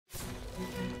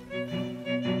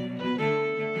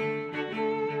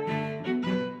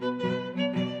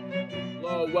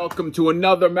Welcome to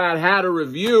another Mad Hatter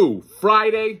review.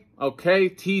 Friday, okay,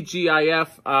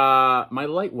 TGIF. My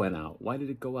light went out. Why did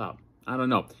it go out? I don't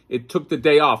know. It took the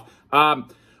day off.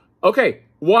 Okay,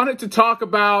 wanted to talk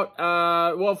about,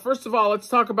 well, first of all, let's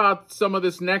talk about some of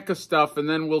this NECA stuff, and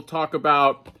then we'll talk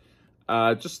about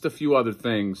just a few other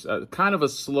things. Kind of a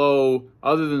slow,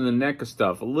 other than the NECA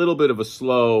stuff, a little bit of a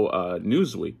slow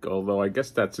news week, although I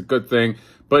guess that's a good thing.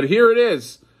 But here it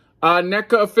is,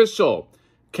 NECA official.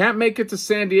 Can't make it to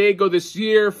San Diego this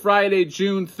year. Friday,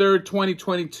 June 3rd,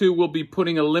 2022, we'll be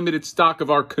putting a limited stock of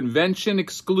our convention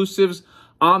exclusives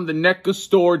on the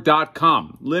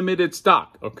NECAstore.com. Limited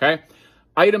stock, okay?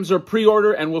 Items are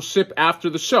pre-order and will ship after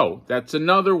the show. That's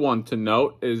another one to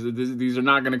note, is these are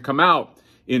not going to come out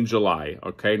in July,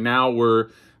 okay? Now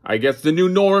I guess the new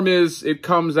norm is it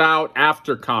comes out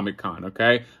after Comic-Con,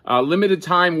 okay? Limited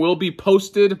time will be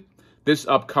posted this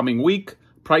upcoming week.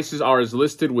 Prices are as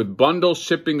listed with bundle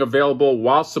shipping available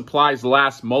while supplies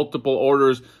last. Multiple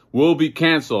orders will be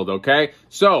canceled, okay?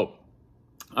 So,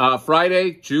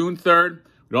 Friday, June 3rd.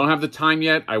 We don't have the time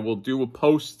yet. I will do a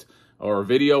post or a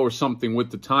video or something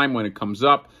with the time when it comes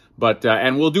up. But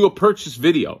and we'll do a purchase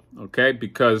video, okay?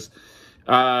 Because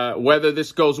whether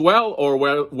this goes well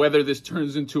or whether this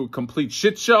turns into a complete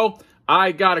shit show,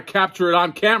 I got to capture it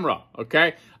on camera,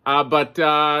 okay?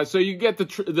 So you get the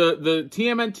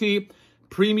TMNT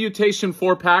pre-mutation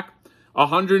 4-pack,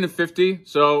 150.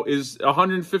 So is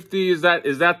 150, is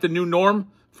that the new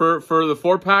norm for the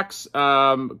 4-packs?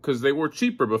 Because they were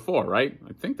cheaper before, right?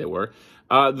 I think they were.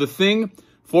 The Thing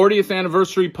 40th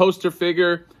anniversary poster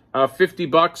figure,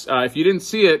 $50. If you didn't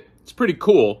see it, it's pretty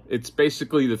cool. It's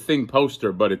basically the Thing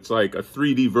poster, but it's like a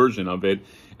 3D version of it.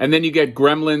 And then you get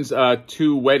Gremlins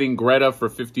 2 Wedding Greta for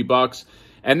 $50.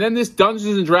 And then this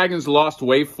Dungeons & Dragons Lost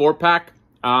Wave 4-pack.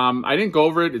 I didn't go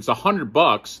over it. It's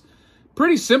 $100.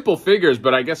 Pretty simple figures,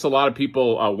 but I guess a lot of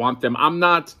people want them.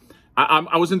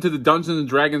 I was into the Dungeons &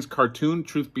 Dragons cartoon.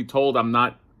 Truth be told, I'm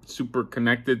not super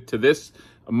connected to this.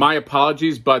 My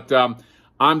apologies, but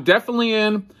I'm definitely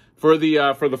in for the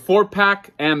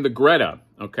 4-pack and the Greta,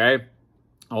 okay?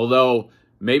 Although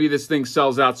maybe this thing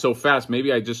sells out so fast,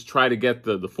 maybe I just try to get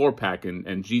the 4-pack and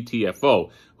GTFO.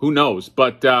 Who knows?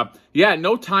 But yeah,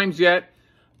 no times yet.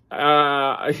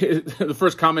 The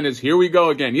first comment is, here we go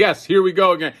again. Yes, here we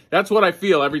go again. That's what I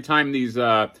feel every time these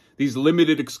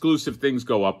limited exclusive things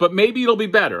go up. But maybe it'll be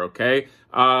better, okay?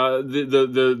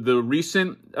 The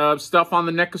recent stuff on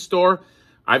the NECA store,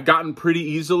 I've gotten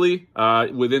pretty easily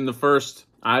within the first,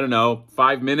 I don't know,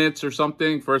 5 minutes or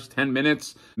something, first 10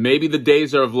 minutes. Maybe the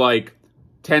days of like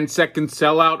 10-second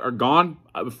sellout are gone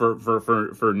for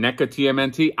NECA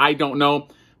TMNT. I don't know,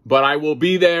 but I will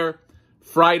be there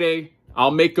Friday. I'll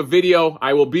make a video.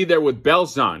 I will be there with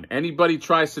bells on. Anybody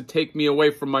tries to take me away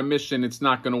from my mission, it's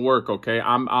not going to work, okay?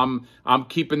 I'm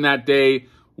keeping that day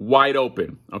wide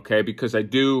open, okay? Because I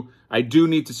do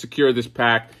need to secure this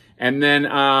pack. And then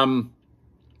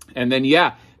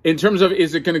yeah, in terms of,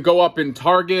 is it going to go up in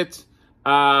Target?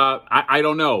 I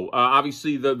don't know.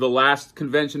 Obviously the last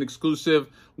convention exclusive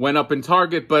went up in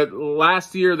Target, but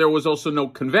last year there was also no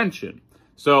convention.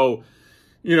 So,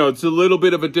 you know, it's a little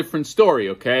bit of a different story,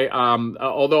 okay?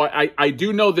 Although I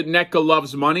do know that NECA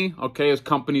loves money, okay, as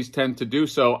companies tend to do.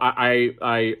 So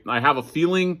I have a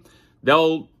feeling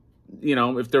they'll, you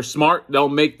know, if they're smart, they'll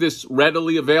make this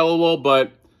readily available.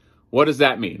 But what does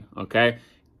that mean, okay?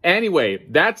 Anyway,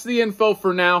 that's the info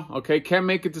for now, okay? Can't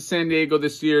make it to San Diego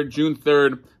this year. June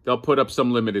 3rd, they'll put up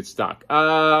some limited stock.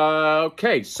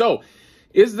 Okay, so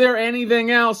is there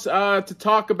anything else to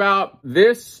talk about?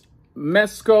 This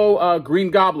Mezco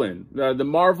Green Goblin, the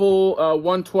Marvel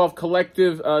 112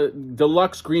 Collective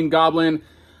Deluxe Green Goblin.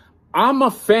 I'm a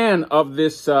fan of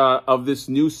this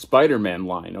new Spider-Man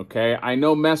line, okay? I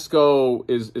know Mezco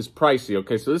is pricey,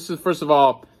 okay? So this is, first of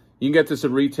all, you can get this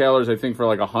at retailers, I think, for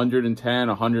like $110,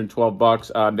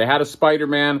 $112. They had a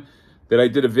Spider-Man that I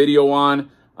did a video on,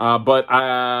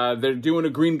 but they're doing a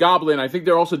Green Goblin. I think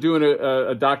they're also doing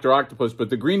a Dr. Octopus, but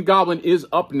the Green Goblin is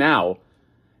up now.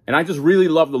 And I just really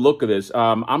love the look of this.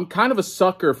 I'm kind of a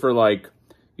sucker for, like,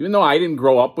 even though I didn't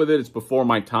grow up with it, it's before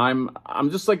my time.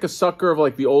 I'm just like a sucker of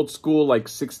like the old school, like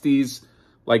 60s,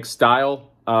 like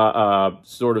style,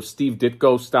 sort of Steve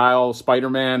Ditko style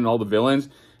Spider-Man and all the villains.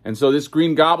 And so this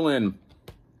Green Goblin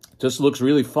just looks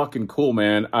really fucking cool,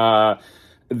 man.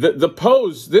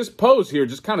 This pose here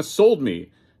just kind of sold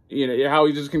me. You know, how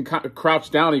he just can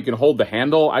crouch down and he can hold the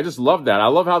handle. I just love that. I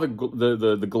love how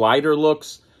the glider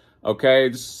looks. Okay,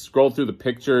 just scroll through the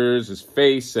pictures, his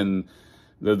face and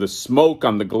the smoke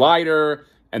on the glider,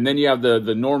 and then you have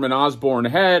the Norman Osborn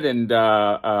head, and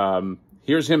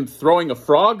Here's him throwing a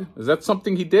frog. Is that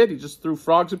something he did? He just threw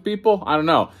frogs at people? I don't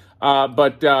know.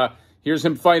 But here's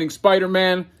him fighting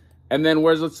Spider-Man. And then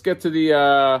let's get to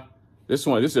the, this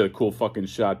one. This is a cool fucking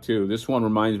shot, too. This one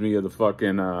reminds me of the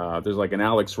fucking, there's like an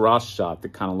Alex Ross shot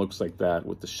that kind of looks like that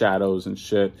with the shadows and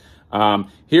shit.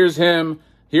 Here's him.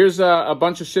 Here's a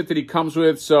bunch of shit that he comes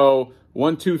with. So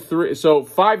 1, 2, 3. So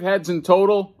 5 heads in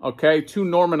total. Okay, 2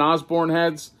 Norman Osborn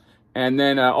heads. And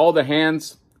then all the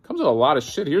hands. Comes with a lot of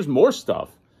shit. Here's more stuff.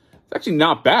 It's actually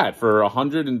not bad for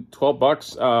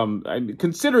 $112.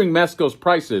 Considering Mesco's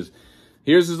prices.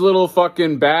 Here's his little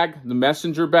fucking bag, the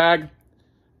messenger bag.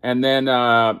 And then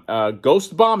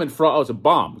Ghost Bomb and Frog. Oh, it's a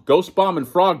bomb. Ghost Bomb and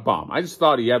Frog Bomb. I just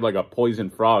thought he had like a poison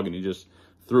frog and he just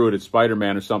threw it at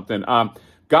Spider-Man or something.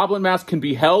 Goblin Mask can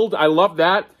be held. I love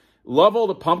that. Love all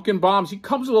the pumpkin bombs. He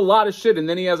comes with a lot of shit. And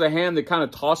then he has a hand that kind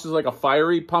of tosses like a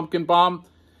fiery pumpkin bomb.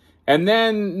 And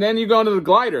then you go into the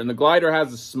glider, and the glider has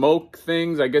the smoke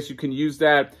things. I guess you can use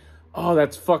that. Oh,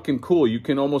 that's fucking cool. You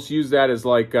can almost use that as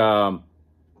like a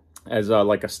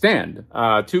stand.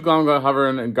 2 Goblin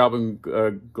Hovering and Goblin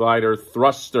Glider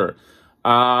Thruster.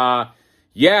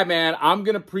 Yeah, man, I'm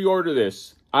gonna pre-order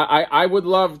this. I would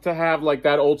love to have like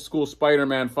that old school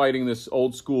Spider-Man fighting this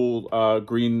old school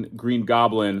Green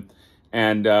Goblin,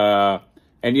 and yeah,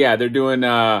 they're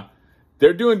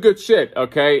doing good shit,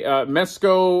 okay?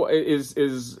 Mesco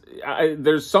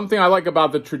there's something I like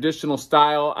about the traditional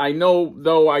style. I know,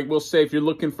 though, I will say if you're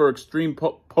looking for extreme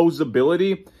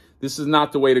posability, this is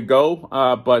not the way to go.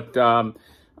 But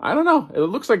I don't know. It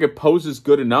looks like it poses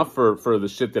good enough for the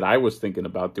shit that I was thinking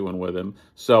about doing with him.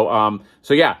 So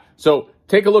yeah. So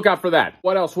take a look out for that.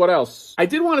 What else? I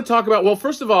did want to talk about, well,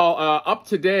 first of all, up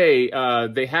today,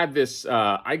 they had this,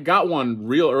 I got one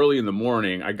real early in the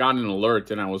morning. I got an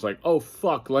alert and I was like, oh,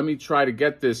 fuck, let me try to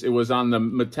get this. It was on the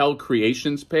Mattel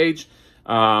Creations page.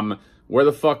 Where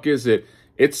the fuck is it?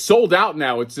 It's sold out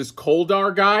now. It's this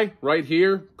Koldar guy right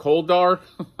here. Koldar.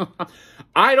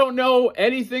 I don't know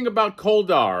anything about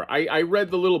Koldar. I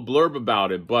read the little blurb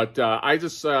about it, but I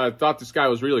just thought this guy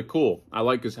was really cool. I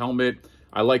like his helmet.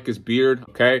 I like his beard,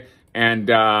 okay? And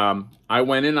I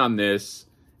went in on this,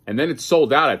 and then it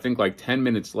sold out, I think, like 10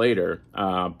 minutes later.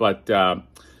 But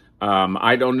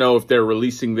I don't know if they're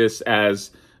releasing this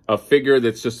as a figure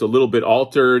that's just a little bit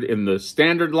altered in the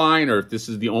standard line, or if this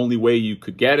is the only way you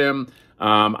could get him.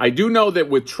 I do know that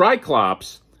with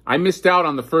Triclops, I missed out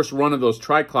on the first run of those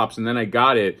Triclops, and then I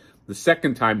got it the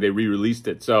second time they re-released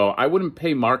it. So I wouldn't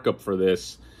pay markup for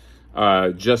this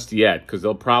just yet, because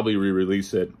they'll probably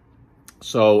re-release it.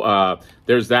 So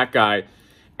there's that guy.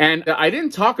 And I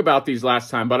didn't talk about these last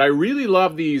time, but I really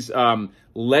love these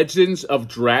Legends of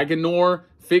Dragonor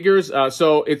figures.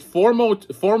 So it's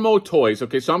Formo Toys.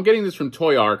 Okay, so I'm getting this from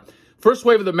Toy Arc. First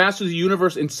wave of the Masters of the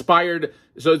Universe inspired.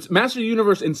 So it's Masters of the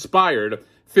Universe inspired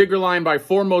figure line by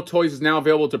Formo Toys is now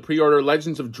available to pre-order.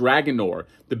 Legends of Dragonor.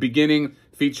 The beginning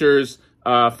features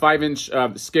 5-inch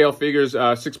scale figures,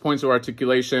 6 points of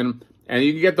articulation. And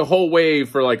you can get the whole wave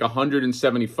for like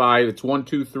 175. It's 1,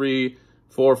 2, 3,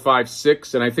 4, 5,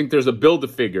 6. And I think there's a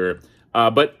Build-A-Figure.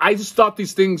 But I just thought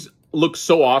these things look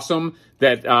so awesome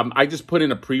that I just put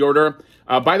in a pre-order.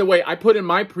 By the way, I put in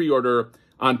my pre-order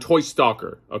on Toy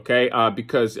Stalker, okay?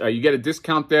 Because you get a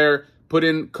discount there. Put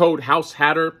in code House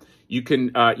Hatter. You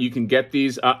can get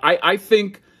these. I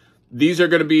think these are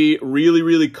going to be really,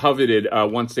 really coveted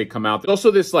once they come out. There's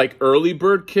also this like early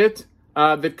bird kit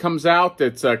that comes out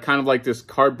that's kind of like this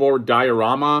cardboard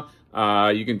diorama.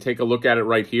 You can take a look at it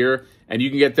right here, and you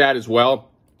can get that as well.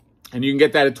 And you can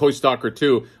get that at Toy Stalker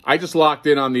too. I just locked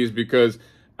in on these because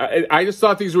I just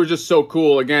thought these were just so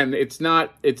cool. Again, it's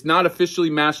not officially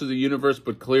Masters of the Universe,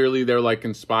 but clearly they're like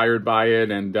inspired by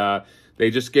it, and they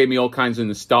just gave me all kinds of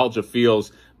nostalgia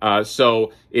feels.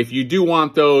 So if you do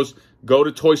want those, go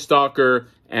to Toy Stalker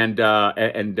and try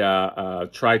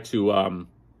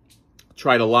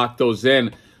to lock those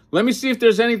in. Let me see if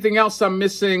there's anything else I'm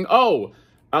missing. Oh,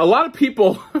 a lot of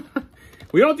people,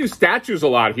 we don't do statues a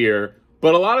lot here,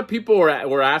 but a lot of people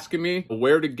were asking me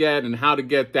where to get and how to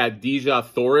get that Deja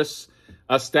Thoris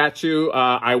statue.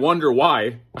 I wonder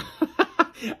why.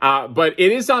 But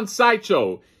it is on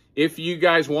Sideshow if you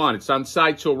guys want. It's on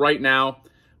Sideshow right now.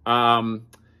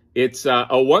 It's a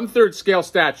 1/3 scale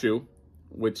statue,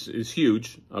 which is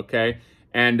huge, okay?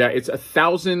 And it's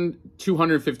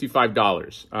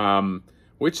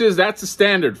 $1,255, that's a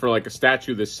standard for like a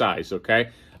statue this size, okay?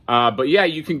 But yeah,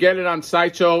 you can get it on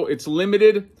Sideshow. It's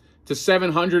limited to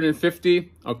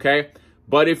 750, okay?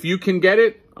 But if you can get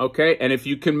it, okay, and if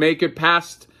you can make it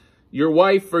past your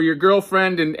wife or your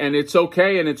girlfriend and it's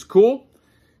okay and it's cool,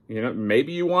 you know,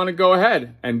 maybe you want to go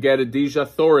ahead and get a Deja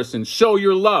Thoris and show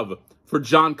your love for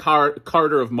John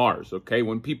Carter of Mars, okay?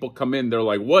 When people come in, they're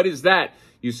like, what is that?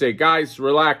 You say, guys,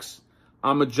 relax.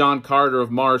 I'm a John Carter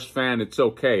of Mars fan. It's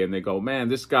okay. And they go, man,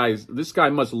 this guy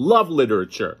must love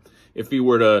literature if he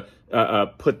were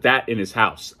to put that in his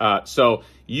house. So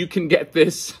you can get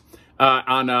this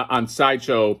on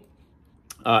Sideshow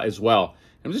as well.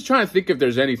 I'm just trying to think if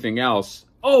there's anything else.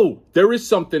 Oh, there is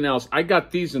something else. I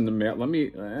got these in the mail. Let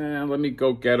me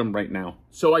go get them right now.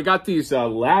 So I got these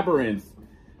Labyrinth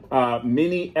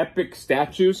mini epic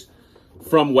statues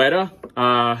from Weta.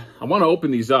 I want to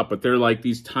open these up, but they're like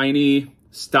these tiny,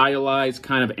 stylized,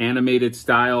 kind of animated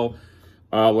style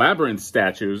Labyrinth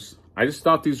statues. I just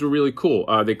thought these were really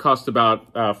cool. They cost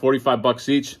about $45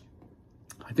 each.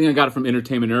 I think I got it from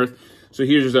Entertainment Earth. So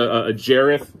here's a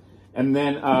Jareth, and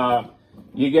then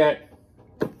you get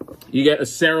a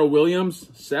Sarah Williams,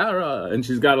 and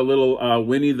she's got a little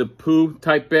Winnie the Pooh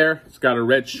type bear. It's got a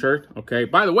red shirt. Okay.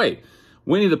 By the way,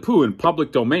 Winnie the Pooh in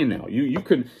public domain now. You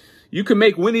can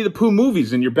make Winnie the Pooh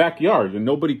movies in your backyard, and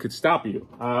nobody could stop you.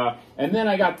 And then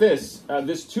I got this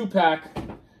 2-pack,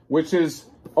 which is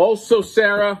also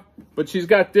Sarah, but she's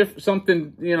got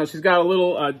something. You know, she's got a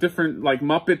little different like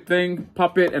Muppet thing,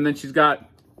 puppet, and then she's got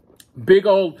big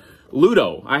old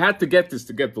Ludo. I had to get this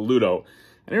to get the Ludo.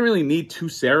 I didn't really need 2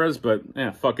 Sarahs, but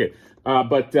fuck it.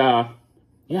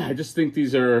 Yeah, I just think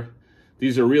these are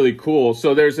really cool.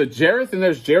 So there's a Jareth, and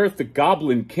there's Jareth the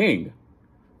Goblin King.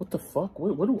 What the fuck?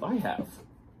 What do I have?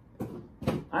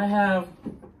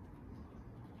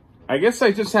 I guess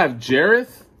I just have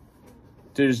Jareth.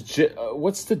 There's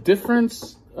what's the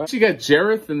difference? You got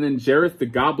Jareth and then Jareth the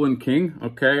Goblin King.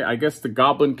 Okay, I guess the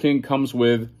Goblin King comes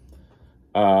with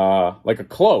like a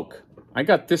cloak. I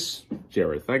got this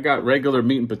Jareth. I got regular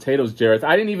meat and potatoes Jareth.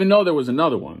 I didn't even know there was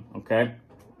another one, okay?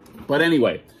 But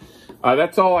anyway,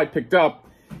 that's all I picked up.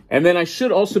 And then I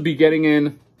should also be getting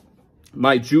in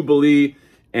my Jubilee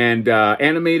and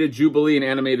animated Jubilee and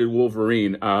animated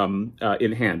Wolverine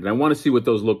in hand. And I want to see what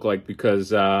those look like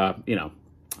because, you know,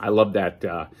 I love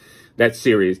that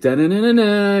series.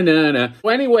 Da-na-na-na-na-na.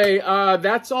 Well, anyway,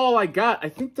 that's all I got. I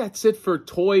think that's it for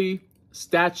toy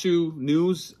statue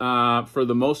news for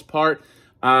the most part.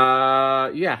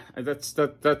 Yeah,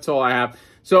 that's all I have.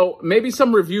 So maybe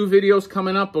some review videos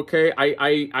coming up. Okay,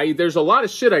 there's a lot of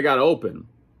shit I gotta open.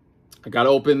 I gotta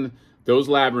open those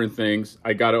Labyrinth things.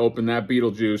 I gotta open that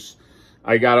Beetlejuice.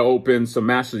 I gotta open some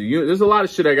Masters of the Universe. There's a lot of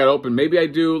shit I gotta open. Maybe I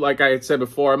do, like I had said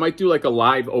before, I might do like a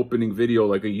live opening video,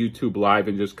 like a YouTube live,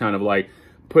 and just kind of like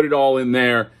put it all in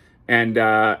there. And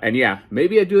yeah,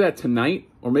 maybe I do that tonight,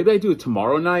 or maybe I do it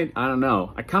tomorrow night. I don't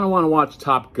know. I kind of want to watch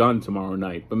Top Gun tomorrow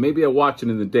night, but maybe I watch it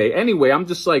in the day. Anyway, I'm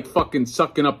just like fucking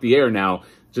sucking up the air now,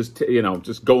 just you know,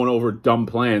 just going over dumb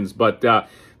plans. But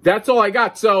that's all I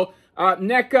got. So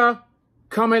NECA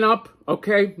coming up,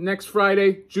 okay, next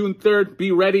Friday, June 3rd.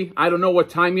 Be ready. I don't know what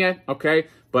time yet, okay,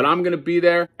 but I'm gonna be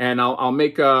there, and I'll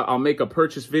make a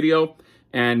purchase video,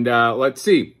 and let's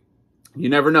see. You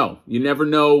never know. You never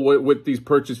know with these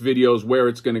purchase videos where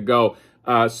it's going to go.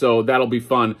 So that'll be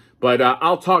fun. But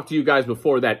I'll talk to you guys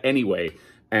before that anyway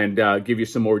and give you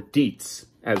some more deets,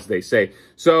 as they say.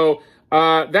 So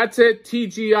that's it.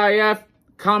 TGIF.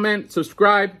 Comment,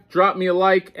 subscribe, drop me a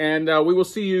like, and we will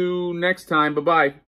see you next time. Bye-bye.